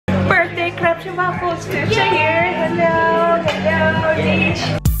Birthday crepes and waffles. Tips are here. Hello, hello, Leech.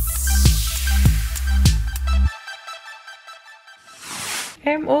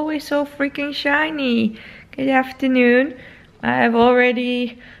 I'm always so freaking shiny. Good afternoon. I have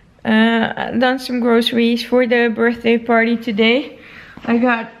already done some groceries for the birthday party today. I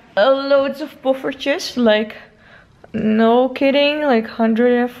got loads of poffertjes, like no kidding, like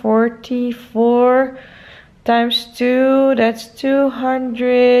 144 times 2, that's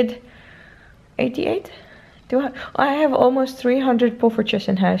 288. I have almost 300 poffertjes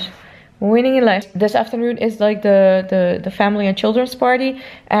in house. Winning in life. This afternoon is like the family and children's party,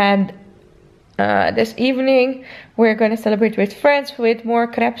 and this evening we're gonna celebrate with friends with more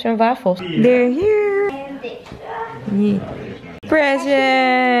crepes and waffles. They're here. Yeah.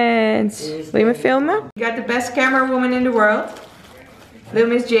 Presents. Wil je me filmen? You got the best camera woman in the world.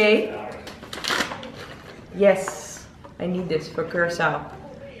 Little Miss J. Yes, I need this for Curacao.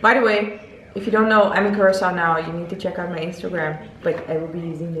 By the way, if you don't know, I'm in Curacao now. You need to check out my Instagram. But I will be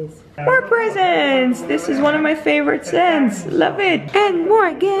using this. More presents! This is one of my favorite scents. Love it. And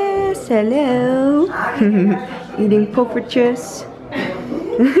more guests. Hello. Eating poffertjes.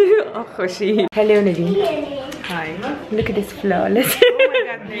 Oh, Goshie. Hello Nadine. Hi. Look at this flawless. Oh my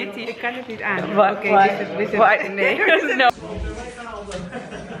god, beauty. Ik kan het niet aan. Wat? Oké, dit is nee. No.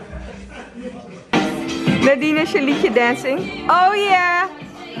 Nadine is je liedje dancing. Oh yeah.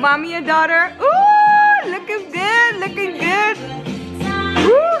 Mommy and daughter. Ooh, looking good, looking good.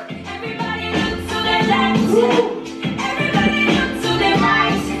 Ooh.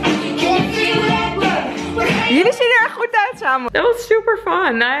 Jullie zien er echt goed uit samen. That was super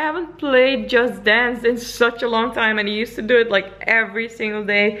fun. I haven't played Just Dance in such a long time, and I used to do it like every single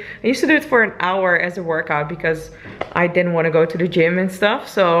day. I used to do it for an hour as a workout because I didn't want to go to the gym and stuff.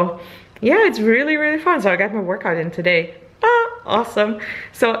 So yeah, it's really, really fun. So I got my workout in today. Awesome.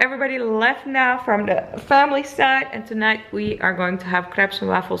 So everybody left now from the family side, and tonight we are going to have crepes and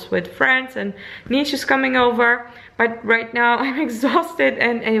waffles with friends, and Niche is coming over. But right now I'm exhausted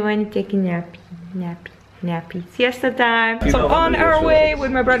and I want to take a nappy. Siesta time. So on our way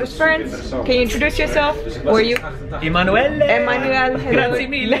with my brother's friends. Can you introduce yourself? Who are you? Emanuele. Emanuele. Grazie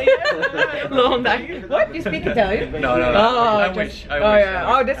mille. What? You speak Italian? No. Oh, I wish. Yeah.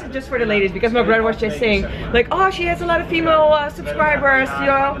 Oh, this is just for the ladies because my brother was just saying, like, oh, she has a lot of female subscribers. You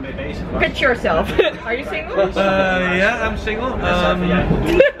know, pitch yourself. Are you single? Yeah, I'm single.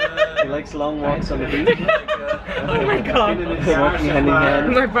 He likes long walks on the beach. Oh my god. Walking hand in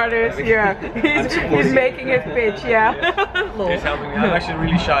hand. My brother is here. He's making his pitch, yeah. He's helping me. I'm actually a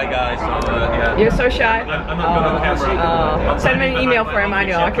really shy guy, so yeah. You're so shy? I'm not good on camera. Send me an email for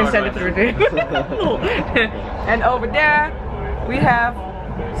Emmanuel. I can send it through to him. And over there we have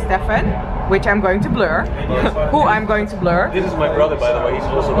Stefan, which I'm going to blur. Who I'm going to blur. This is my brother, by the way. He's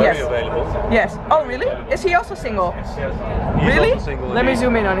also very available. Yes. Oh, really? Is he also single? Yes. Really? Also single. Let me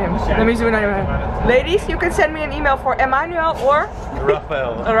zoom in on him. Let me zoom in on him. Ladies, you can send me an email for Emmanuel or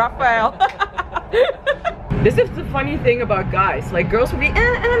Raphael. This is the funny thing about guys. Like, girls will be, no,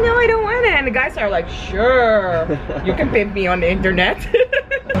 I don't want it. And the guys are like, sure, you can pimp me on the internet.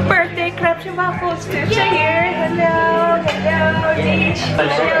 Birthday crepes and waffles. Tips are here. Hello, hello, Leech.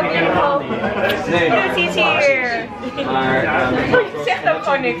 Hello, beautiful. Lucy's here. Zegt ook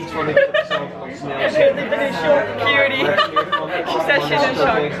gewoon niks. Cutie. She says she's in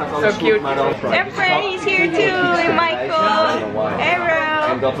shock. So cute. And Freddy's here too. And Michael. Arrow.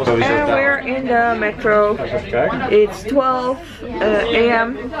 And we're in the metro. It's 12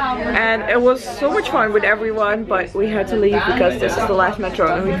 a.m. and it was so much fun with everyone, but we had to leave because this is the last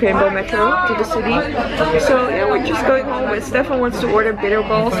metro and we came by metro to the city. So yeah, we're just going home, and Stefan wants to order bitter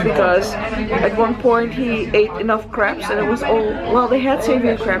balls because at one point he ate enough crepes and it was all, well, they had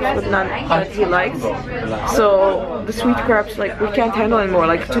savory crepes but none that he likes. So the sweet crepes, like, we can't handle anymore.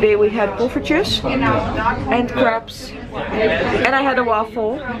 Like today we had poffertjes and crepes and I had a waffle.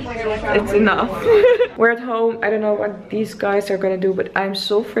 It's enough. We're at home. I don't know what these guys are gonna do, but I'm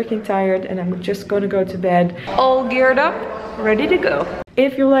so freaking tired and I'm just gonna go to bed. All geared up, ready to go.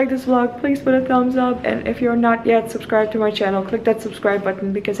 If you like this vlog, please put a thumbs up, and if you're not yet subscribed to my channel, click that subscribe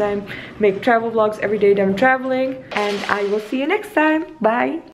button because I make travel vlogs every day that I'm traveling, and I will see you next time. Bye.